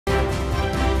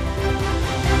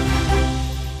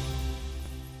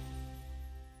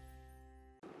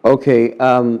Okay,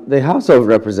 the House of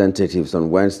Representatives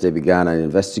on Wednesday began an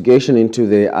investigation into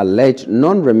the alleged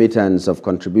non-remittance of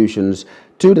contributions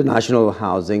to the National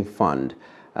Housing Fund.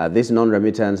 This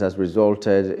non-remittance has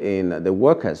resulted in the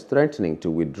workers threatening to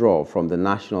withdraw from the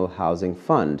National Housing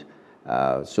Fund.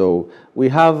 So we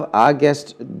have our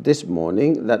guest this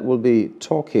morning that will be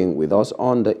talking with us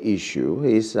on the issue.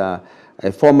 He's a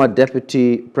former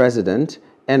Deputy President,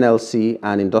 NLC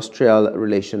and Industrial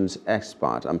Relations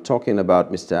Expert. I'm talking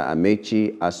about Mr.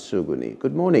 Amechi Asugwuni.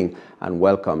 Good morning and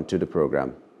welcome to the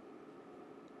program.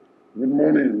 Good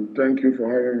morning. Thank you for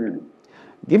having me.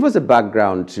 Give us a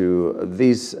background to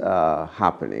this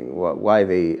happening, why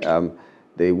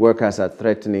the workers are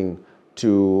threatening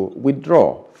to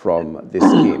withdraw from the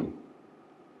scheme.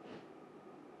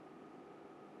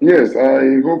 Yes,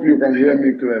 I hope you can hear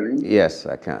me clearly. Yes,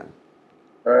 I can.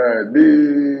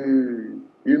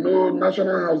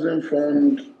 National Housing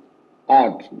Fund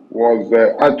Act was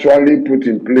actually put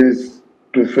in place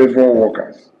to favor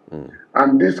workers.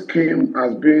 And this scheme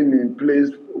has been in place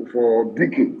for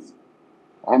decades.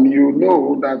 And you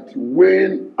know that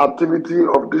when activity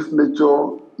of this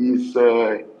nature is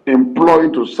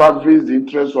employed to service the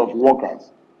interests of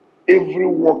workers, every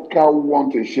worker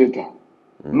wants a shelter.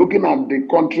 Looking at the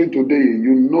country today,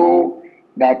 you know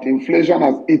that inflation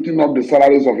has eaten up the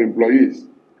salaries of employees.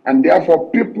 And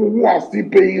therefore, people who are still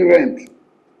paying rent,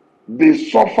 they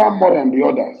suffer more than the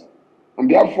others. And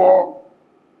therefore,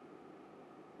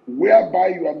 whereby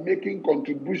you are making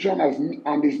contribution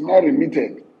and it's not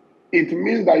remitted, it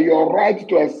means that your right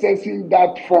to accessing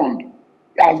that fund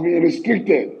has been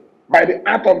restricted by the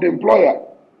act of the employer.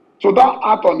 So that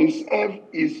act on itself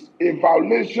is a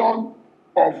violation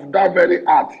of that very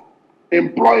act.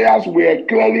 Employers were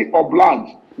clearly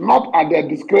obliged, not at their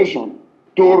discretion,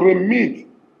 to remit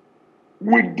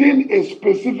within a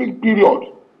specific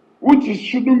period, which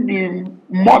shouldn't be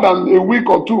more than a week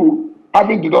or two,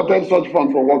 having deducted such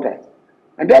funds from workers.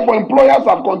 And therefore, employers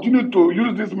have continued to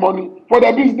use this money for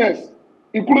their business,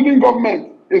 including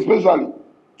government especially.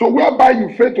 So whereby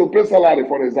you fail to pay salary,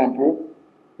 for example,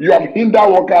 you have hindered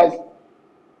workers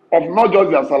of not just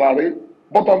their salary,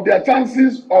 but of their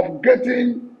chances of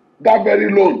getting that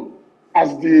very loan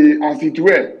as it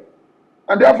were.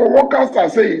 And therefore, workers are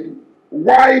saying,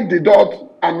 why deduct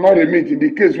and not remit in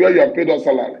the case where you are paid a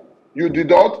salary? You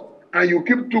deduct and you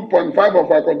keep 2.5 of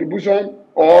our contribution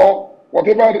or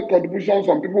whatever contribution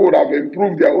some people would have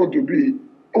improved their own to be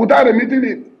without remitting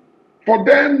it. For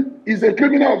them, it's a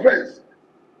criminal offense.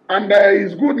 And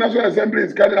it's good National Assembly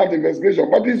is carrying out investigation,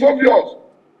 but it's obvious.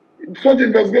 Such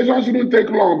investigation shouldn't take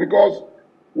long because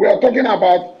we are talking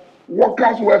about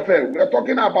workers' welfare. We are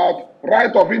talking about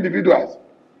rights of individuals.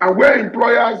 And where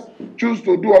employers choose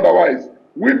to do otherwise,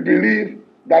 we believe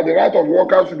that the right of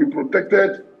workers should be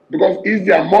protected because it's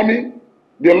their money.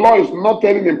 The law is not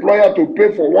telling the employer to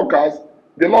pay for workers.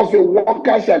 The law says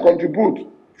workers shall contribute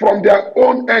from their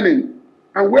own earning.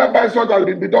 And whereby such has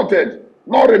been deducted,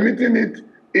 not remitting it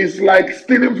is like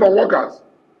stealing from workers.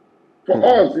 For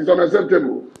us, it's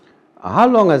unacceptable. How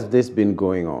long has this been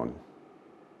going on?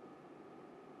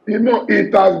 You know,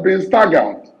 it has been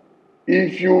staggered.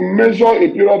 If you measure a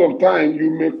period of time,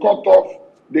 you may cut off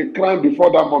the crime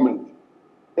before that moment.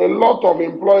 A lot of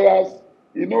employers,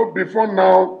 before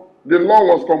now, the law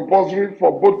was compulsory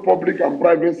for both public and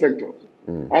private sectors.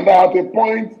 And at a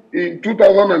point in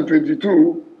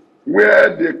 2022,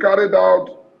 where they carried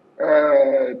out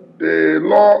the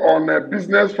law on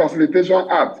Business Facilitation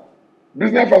Act.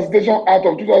 Business Facilitation Act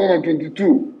of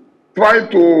 2022 tried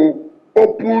to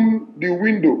open the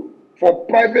window for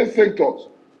private sectors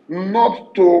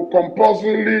not to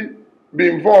compulsorily be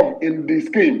involved in the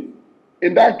scheme.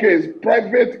 In that case,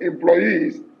 private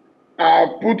employees are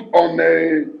put on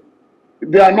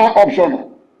they are not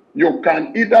optional. You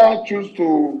can either choose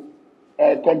to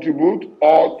contribute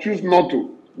or choose not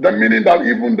to. That meaning that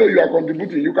even though you are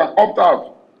contributing, you can opt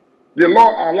out. The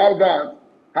law allows that,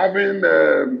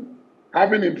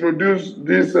 having introduced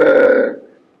this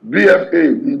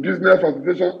BFA, the Business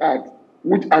Facilitation Act,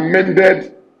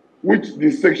 which the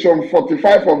Section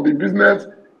 45 of the Business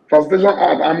Facilitation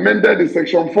Act amended the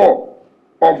Section 4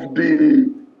 of the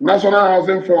National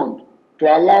Housing Fund to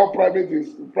allow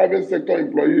private sector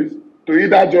employees to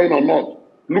either join or not,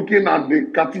 looking at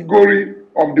the category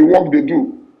of the work they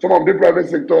do. Some of the private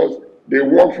sectors, they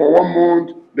work for 1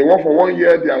 month, they work for 1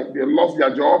 year, they lost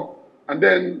their job. And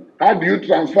then how do you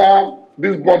transfer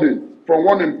this burden from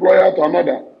one employer to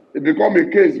another? It becomes a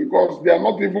case because they are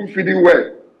not even feeding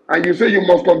well. And you say you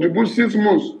must contribute 6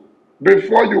 months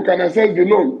before you can access the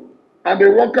loan. And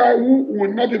the worker who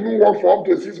will not even work for up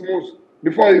to 6 months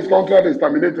before his contract is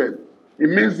terminated, it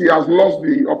means he has lost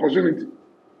the opportunity.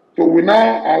 So we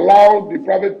now allow the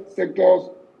private sectors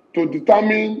to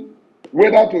determine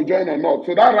whether to join or not.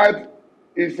 So that right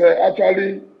is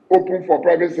actually open for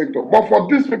private sector. But for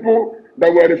these people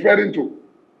that we're referring to,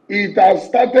 it has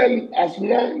started as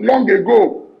long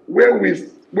ago when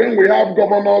we have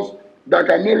governors that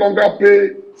can no longer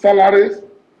pay salaries.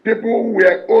 People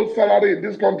were owed salary in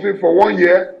this country for 1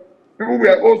 year. People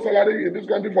were owed salary in this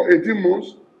country for 18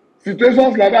 months.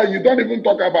 Situations like that, you don't even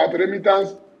talk about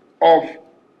remittance of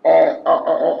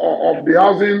the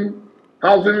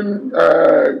housing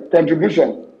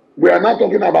contribution. We are now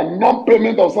talking about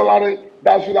non-payment of salary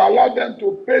that should allow them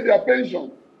to pay their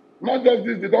pension. Not just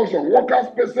this deduction. Workers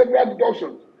pay several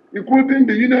deductions, including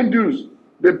the union dues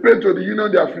they pay to the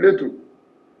union they affiliate to.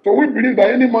 So we believe that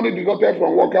any money deducted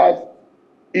from workers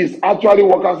is actually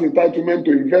workers' entitlement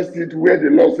to invest it where the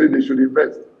law says they should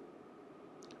invest.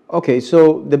 Okay,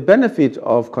 so the benefit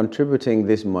of contributing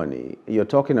this money, you're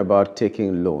talking about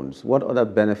taking loans. What other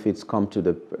benefits come to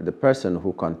the person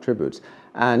who contributes?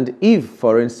 And if,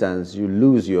 for instance, you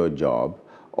lose your job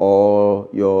or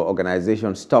your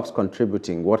organization stops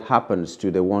contributing, what happens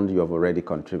to the one you have already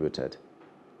contributed?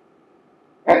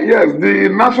 Yes, the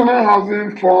National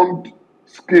Housing Fund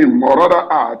scheme, or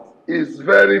rather act, is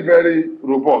very, very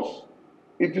robust.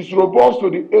 It is robust to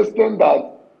the extent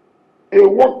that a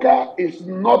worker is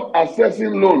not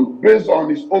assessing loan based on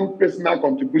his own personal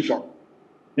contribution.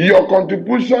 Your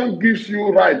contribution gives you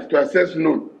right to assess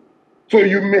loan. So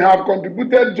you may have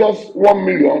contributed just 1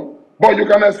 million, but you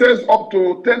can assess up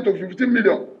to 10 to 15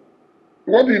 million.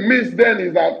 What it means then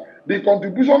is that the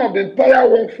contribution of the entire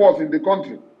workforce in the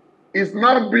country is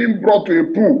now being brought to a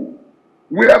pool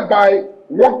whereby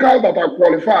workers that are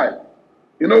qualified,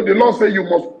 the law says you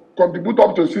must contribute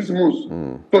up to 6 months.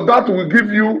 So that will give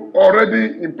you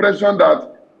already impression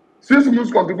that 6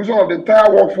 months contribution of the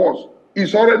entire workforce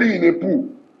is already in a pool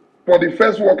for the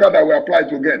first worker that we apply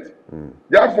to get.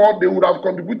 Therefore, they would have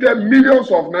contributed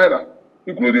millions of naira,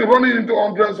 including running into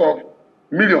hundreds of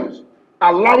millions,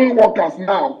 allowing workers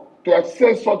now to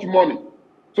access such money.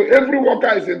 So every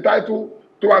worker is entitled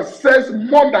to access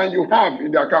more than you have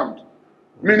in the account,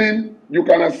 meaning you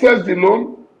can access the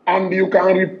loan and you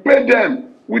can repay them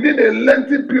within a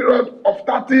lengthy period of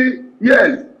 30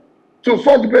 years. So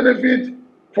such benefit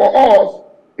for us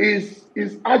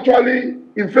is actually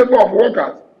in favor of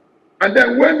workers. And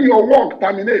then when your work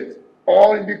terminates,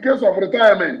 or in the case of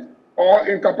retirement or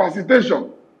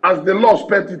incapacitation, as the law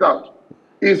spells it out,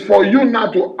 is for you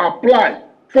now to apply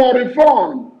for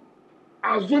refund,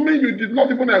 assuming you did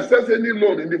not even access any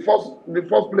loan in the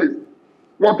first place.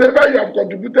 Whatever you have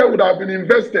contributed would have been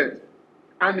invested,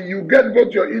 and you get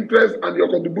both your interest and your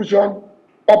contribution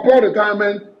upon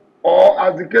retirement, or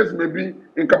as the case may be,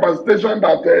 incapacitation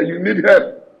that you need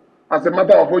help as a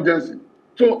matter of urgency.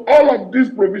 So all of these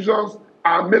provisions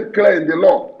are made clear in the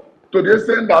law to the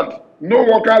extent that no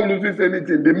worker loses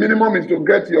anything. The minimum is to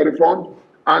get your refund,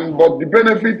 but the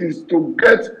benefit is to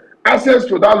get access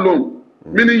to that loan,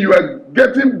 meaning you are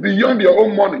getting beyond your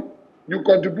own money. You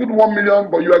contribute 1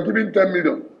 million, but you are giving 10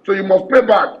 million. So you must pay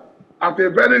back at a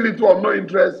very little or no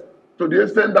interest, to the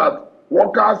extent that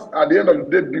workers at the end of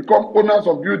the day become owners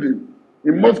of building.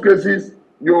 In most cases,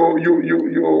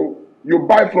 you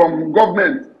buy from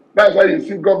government. That's why you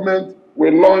see government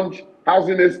will launch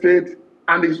housing estate,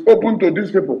 and it's open to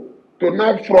these people to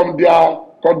now, from their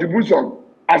contribution,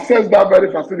 access that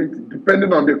very facility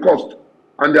depending on the cost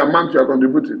and the amount you are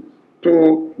contributing.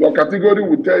 So your category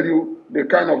will tell you the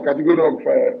kind of category of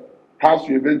house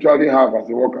you eventually have as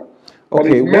a worker. But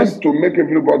Okay, it's meant to make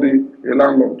everybody a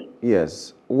landlord.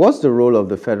 Yes. What's the role of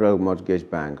the Federal Mortgage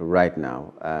Bank right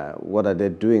now? What are they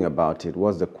doing about it?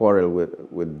 What's the quarrel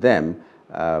with them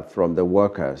from the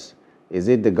workers? Is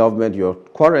it the government you're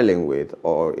quarreling with,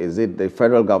 or is it the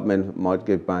Federal Government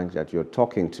Mortgage Bank that you're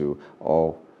talking to,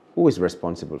 or who is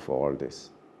responsible for all this?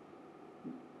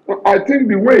 Well, I think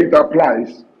the way it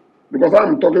applies, because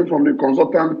I'm talking from the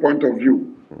consultant point of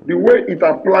view, the way it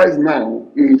applies now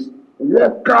is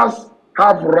workers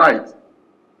have right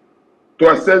to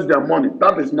access their money.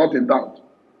 That is not in doubt.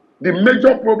 The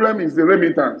major problem is the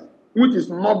remittance, which is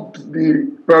not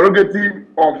the prerogative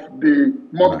of the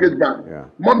mortgage bank. Yeah.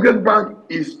 Mortgage bank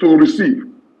is to receive.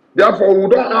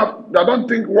 Therefore, I don't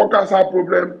think workers have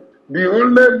problem. The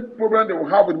only problem they will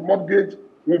have with mortgage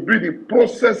will be the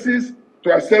processes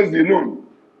to access the loan,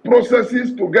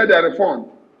 processes to get their refund,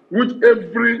 which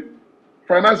every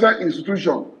financial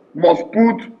institution must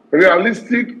put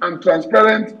realistic and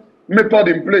transparent method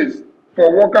in place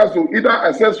for workers to either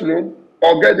access loan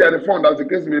or get their refund, as the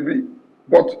case may be.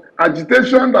 But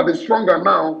agitation that is stronger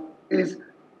now is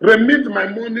remit my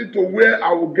money to where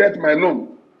I will get my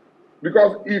loan.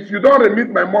 Because if you don't remit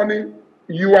my money,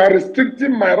 you are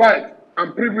restricting my right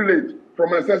and privilege from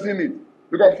accessing it.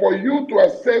 Because for you to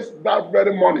access that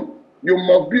very money, you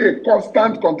must be a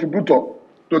constant contributor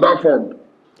to that fund.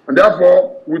 And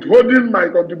therefore, withholding my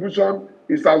contribution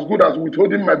is as good as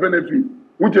withholding my benefit,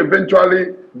 which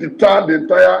eventually deter the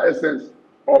entire essence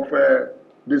of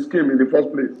the scheme in the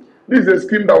first place. This is a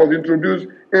scheme that was introduced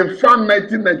in FAM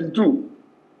 1992.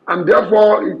 And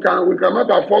therefore, we cannot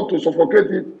afford to suffocate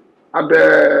it at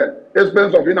the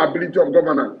expense of inability of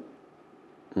governance.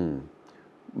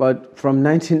 But from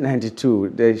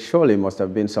 1992, there surely must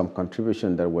have been some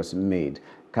contribution that was made.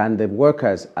 Can the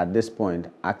workers at this point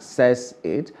access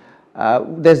it?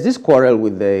 There's this quarrel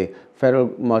with the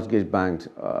federal mortgage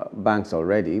banks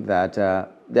already that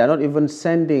they are not even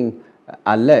sending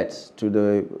alerts to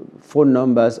the phone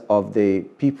numbers of the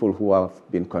people who have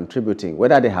been contributing.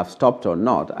 Whether they have stopped or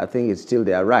not, I think it's still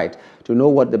their right to know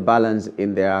what the balance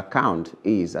in their account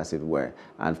is, as it were.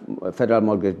 And Federal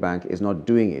Mortgage Bank is not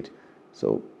doing it.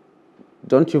 So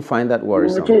don't you find that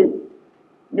worrisome?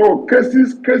 No,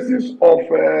 cases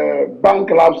of bank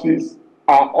lapses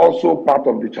are also part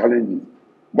of the challenges.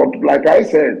 But like I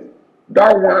said,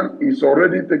 that one is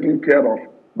already taken care of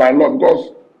by law,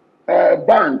 because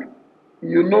bank,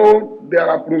 you know, there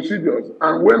are procedures,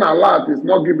 and when alert is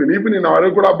not given, even in our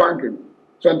regular banking,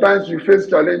 sometimes you face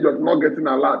challenge of not getting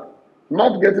alert.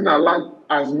 Not getting alert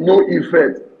has no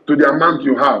effect to the amount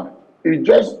you have. It's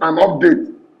just an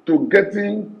update to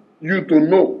getting you to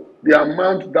know the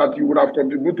amount that you would have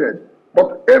contributed.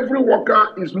 But every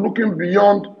worker is looking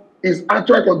beyond his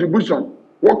actual contribution.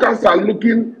 Workers are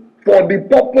looking for the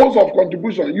purpose of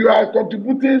contribution. You are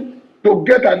contributing to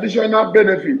get additional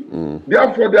benefit.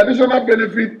 Therefore, the additional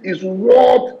benefit is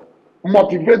what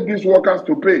motivates these workers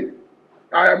to pay.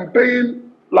 I am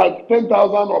paying like 10,000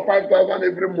 or 5,000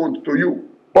 every month to you.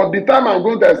 But the time I'm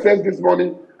going to access this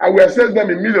money, I will access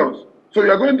them in millions. So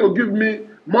you're going to give me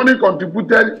money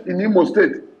contributed in Imo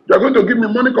State. You're going to give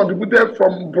me money contributed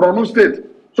from Borno State.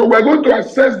 So we're going to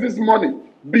access this money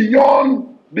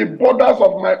beyond the borders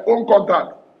of my own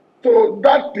contact. So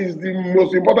that is the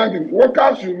most important thing.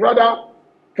 Workers should rather,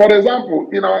 for example,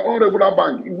 in our own regular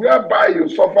bank, whereby you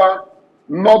suffer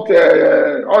not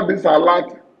all these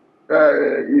alert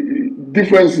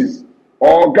differences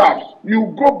or gaps,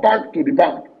 you go back to the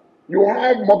bank. You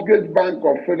have mortgage bank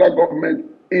of federal government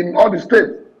in all the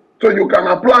states. So you can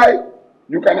apply,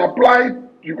 you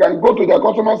can go to their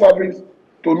customer service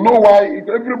to know why. If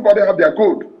everybody have their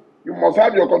code, you must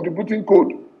have your contributing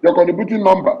code, your contributing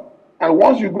number. And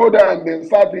once you go there and then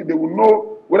start it, they will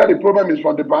know whether the problem is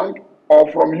from the bank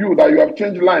or from you, that you have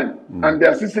changed line and they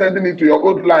are still sending it to your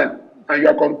old line and you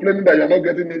are complaining that you are not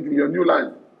getting it in your new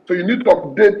line. So you need to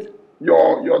update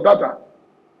your data.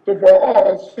 So for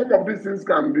us, some of these things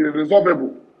can be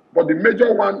resolvable. But the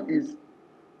major one is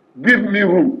give me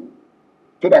room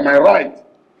so that my right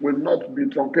will not be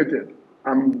truncated.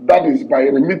 And that is by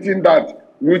remitting that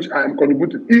which I am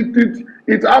contributing.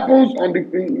 It happens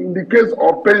in the case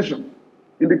of pension.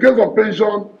 In the case of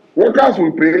pension, workers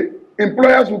will pay,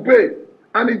 employers will pay.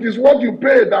 And it is what you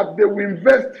pay that they will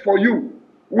invest for you,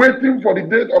 waiting for the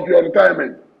date of your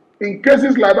retirement. In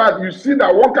cases like that, you see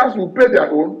that workers will pay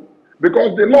their own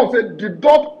because the law said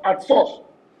deduct at source.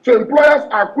 So employers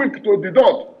are quick to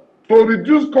deduct to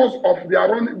reduce cost of their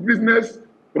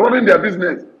running their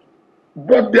business.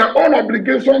 But their own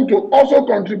obligation to also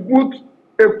contribute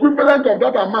equivalent of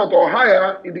that amount or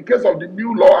higher in the case of the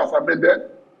new law as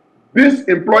amended, these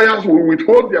employers will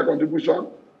withhold their contribution,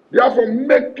 therefore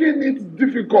making it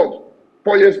difficult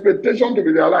for your expectation to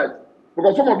be realized.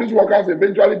 Because some of these workers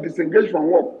eventually disengage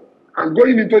from work and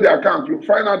going into their account, you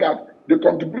find out that the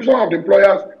contribution of the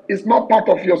employers is not part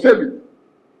of your savings.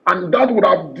 And that would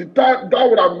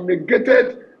have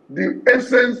negated the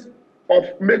essence of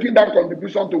making that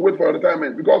contribution to wait for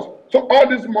retirement. Because so all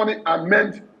this money are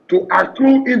meant to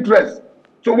accrue interest.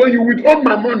 So when you withhold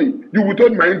my money, you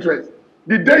withhold my interest.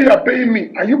 The day you are paying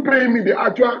me, are you paying me the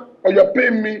actual or you're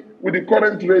paying me with the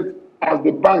current rate as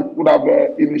the bank would have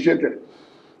initiated?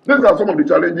 These are some of the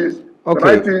challenges. Okay. But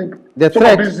I think some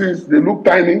of these things, they look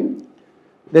tiny.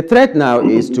 The threat now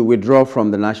is to withdraw from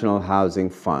the National Housing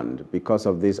Fund because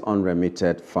of these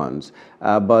unremitted funds.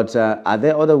 But are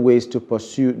there other ways to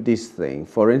pursue this thing?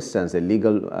 For instance,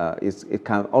 it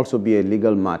can also be a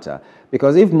legal matter.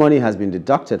 Because if money has been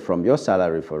deducted from your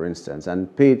salary, for instance,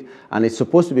 and paid, and it's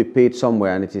supposed to be paid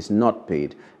somewhere and it is not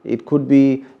paid, it could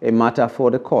be a matter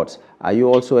for the courts. Are you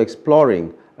also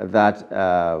exploring that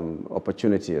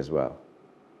opportunity as well?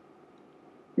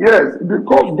 Yes,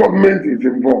 because government is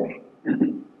involved.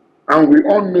 And we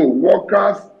all know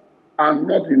workers are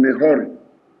not in a hurry.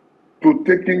 to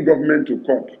taking government to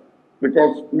court,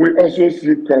 because we also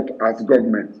see court as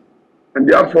government. And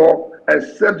therefore,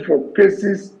 except for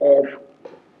cases of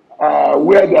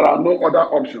where there are no other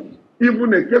options,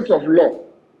 even a case of law,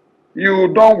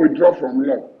 you don't withdraw from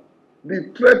law.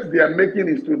 The threat they are making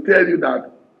is to tell you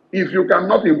that if you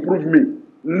cannot improve me,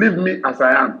 leave me as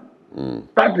I am.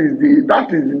 That is the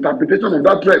interpretation of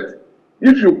that threat.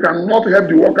 If you cannot help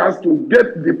the workers to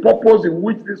get the purpose in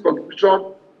which this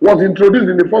contribution was introduced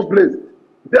in the first place,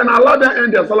 then allow them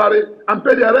earn their salary and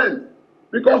pay their rent.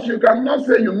 Because you cannot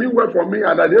say you mean well for me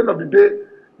and at the end of the day,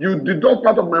 you deduct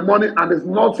part of my money and it's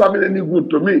not serving any good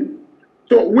to me.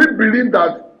 So we believe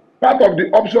that part of the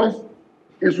options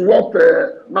is what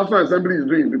National Assembly is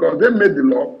doing, because they made the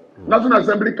law. National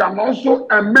Assembly can also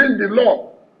amend the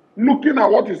law, looking at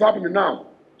what is happening now,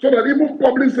 so that even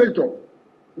public sector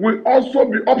will also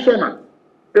be optional.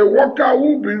 A worker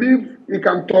who believes he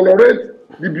can tolerate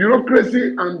the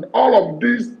bureaucracy and all of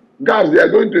these gaps they are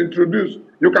going to introduce,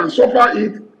 you can suffer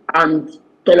it and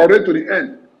tolerate to the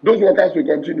end. Those workers will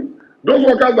continue. Those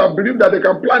workers that believe that they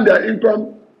can plan their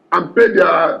income and pay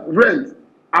their rent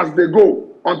as they go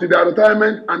until their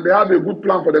retirement and they have a good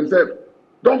plan for themselves.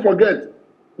 Don't forget,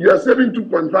 you are saving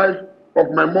 2.5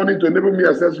 of my money to enable me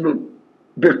access loan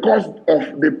because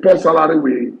of the poor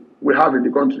salary we have in the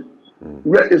country.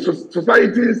 Where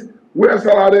societies where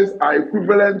salaries are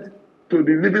equivalent to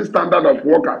the living standard of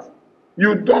workers,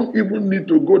 you don't even need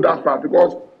to go that far,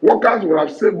 because workers will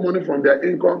have saved money from their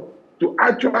income to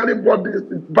actually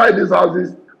buy these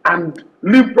houses and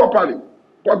live properly.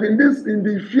 But in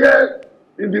the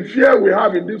fear we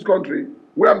have in this country,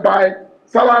 whereby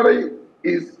salary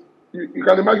is, you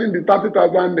can imagine the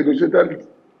 30,000 negotiated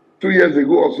 2 years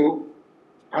ago or so,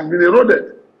 has been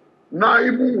eroded. Now,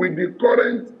 even with the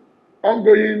current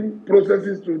ongoing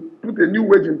processes to put a new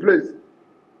wage in place,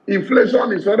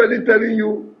 inflation is already telling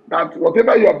you that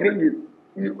whatever you are bringing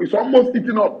is almost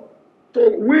eating up.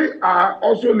 So we are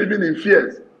also living in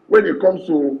fears when it comes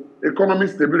to economic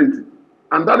stability.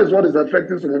 And that is what is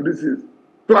affecting some of these things.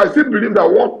 So I still believe that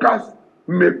workers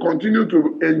may continue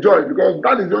to enjoy, because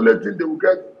that is the only thing they will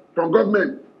get from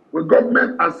government. When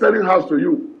government are selling house to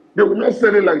you, they will not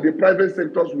sell it like the private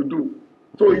sectors will do.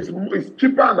 So it's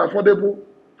cheaper and affordable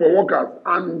for workers.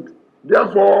 And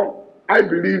therefore, I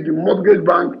believe the mortgage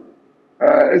bank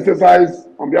exercise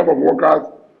on behalf of workers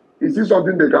is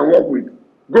something they can work with.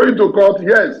 Going to court,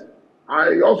 yes.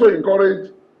 I also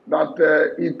encourage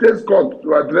that it takes court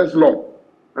to address law.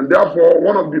 And therefore,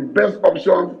 one of the best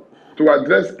options to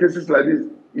address cases like this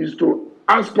is to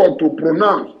ask court to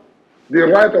pronounce the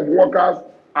right of workers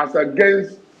as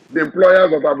against the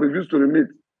employers that have refused to remit.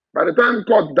 By the time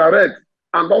court directs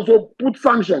and also put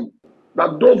sanctions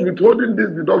that those withholding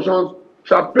these deductions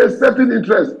shall pay certain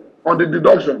interest on the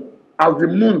deduction as the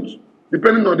month,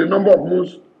 depending on the number of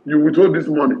months you withhold this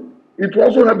money. It will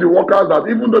also help the workers that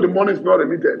even though the money is not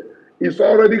remitted, it's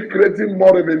already creating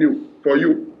more revenue for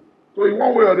you. So in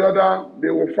one way or the other, they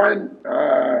will find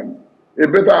a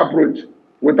better approach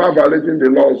without violating the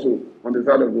law also on the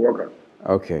side of the worker.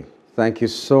 Okay. Thank you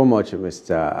so much,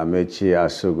 Mr. Amechi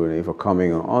Asugwuni, for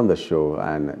coming on the show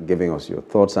and giving us your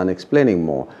thoughts and explaining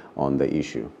more on the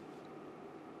issue.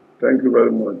 Thank you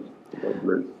very much. God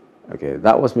bless. Okay,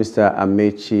 that was Mr.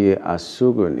 Amechi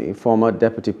Asugwuni, former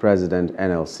Deputy President,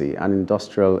 NLC, and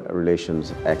Industrial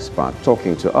Relations expert,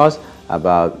 talking to us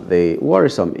about the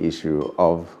worrisome issue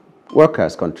of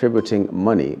workers contributing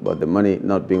money, but the money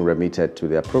not being remitted to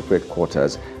the appropriate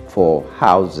quarters for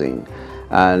housing.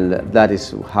 And that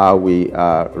is how we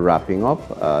are wrapping up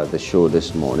the show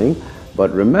this morning. But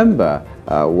remember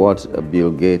what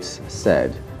Bill Gates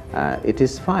said. It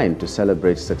is fine to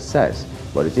celebrate success,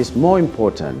 but it is more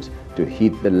important to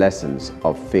heed the lessons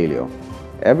of failure.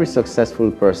 Every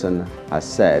successful person has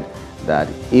said that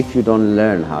if you don't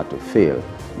learn how to fail,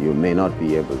 you may not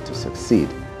be able to succeed.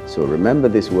 So remember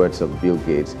these words of Bill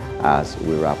Gates as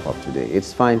we wrap up today.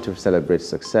 It's fine to celebrate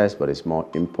success, but it's more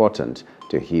important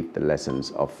to heed the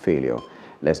lessons of failure.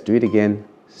 Let's do it again,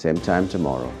 same time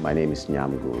tomorrow. My name is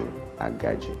Nyamguru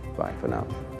Agaji. Bye for now.